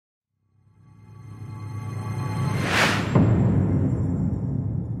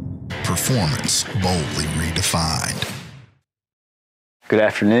performance boldly redefined. Good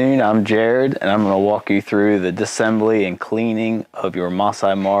afternoon, I'm Jared, and I'm going to walk you through the disassembly and cleaning of your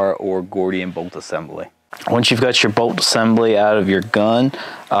Masai Mara or Gordion bolt assembly. Once you've got your bolt assembly out of your gun,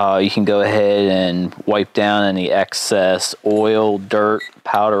 you can go ahead and wipe down any excess oil, dirt,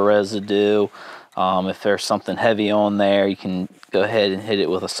 powder residue. If there's something heavy on there, you can go ahead and hit it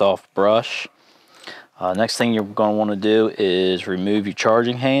with a soft brush. Next thing you're going to want to do is remove your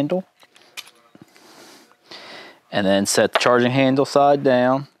charging handle. And then set the charging handle side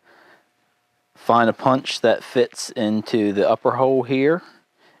down. Find a punch that fits into the upper hole here,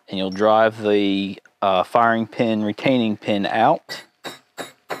 and you'll drive the firing pin, retaining pin out.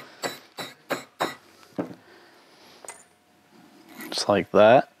 Just like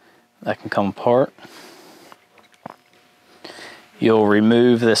that. That can come apart. You'll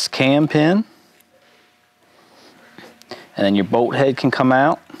remove this cam pin, and then your bolt head can come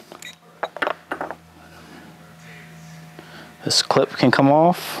out. This clip can come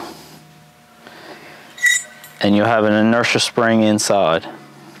off, and you'll have an inertia spring inside.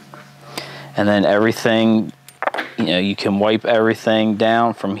 And then everything, you can wipe everything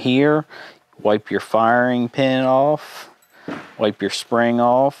down from here, wipe your firing pin off, wipe your spring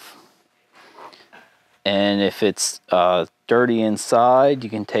off. And if it's dirty inside,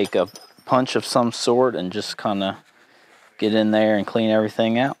 you can take a punch of some sort and just kind of get in there and clean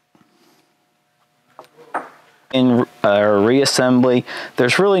everything out. In reassembly,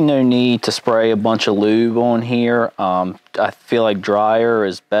 there's really no need to spray a bunch of lube on here. I feel like drier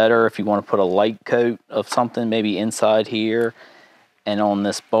is better if you want to put a light coat of something, maybe inside here and on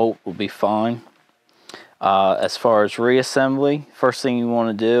this bolt will be fine. As far as reassembly, first thing you want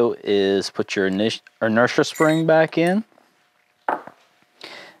to do is put your inertia spring back in,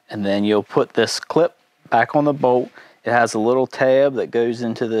 and then you'll put this clip back on the bolt. It has a little tab that goes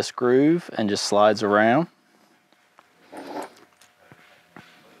into this groove and just slides around.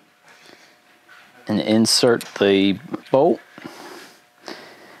 And insert the bolt,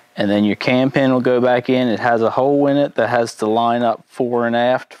 and then your cam pin will go back in. It has a hole in it that has to line up fore and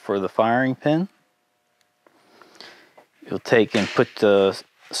aft for the firing pin. You'll take and put the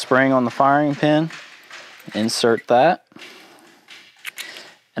spring on the firing pin, insert that,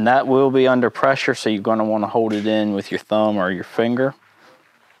 and that will be under pressure, so you're going to want to hold it in with your thumb or your finger,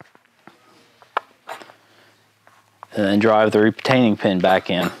 and then drive the retaining pin back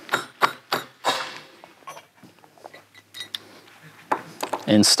in.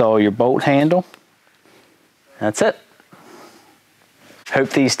 Install your bolt handle. That's it.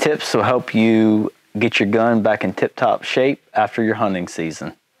 Hope these tips will help you get your gun back in tip-top shape after your hunting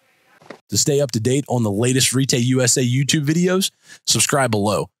season. To stay up to date on the latest Retay USA YouTube videos, subscribe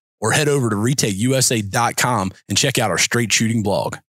below or head over to retayusa.com and check out our straight shooting blog.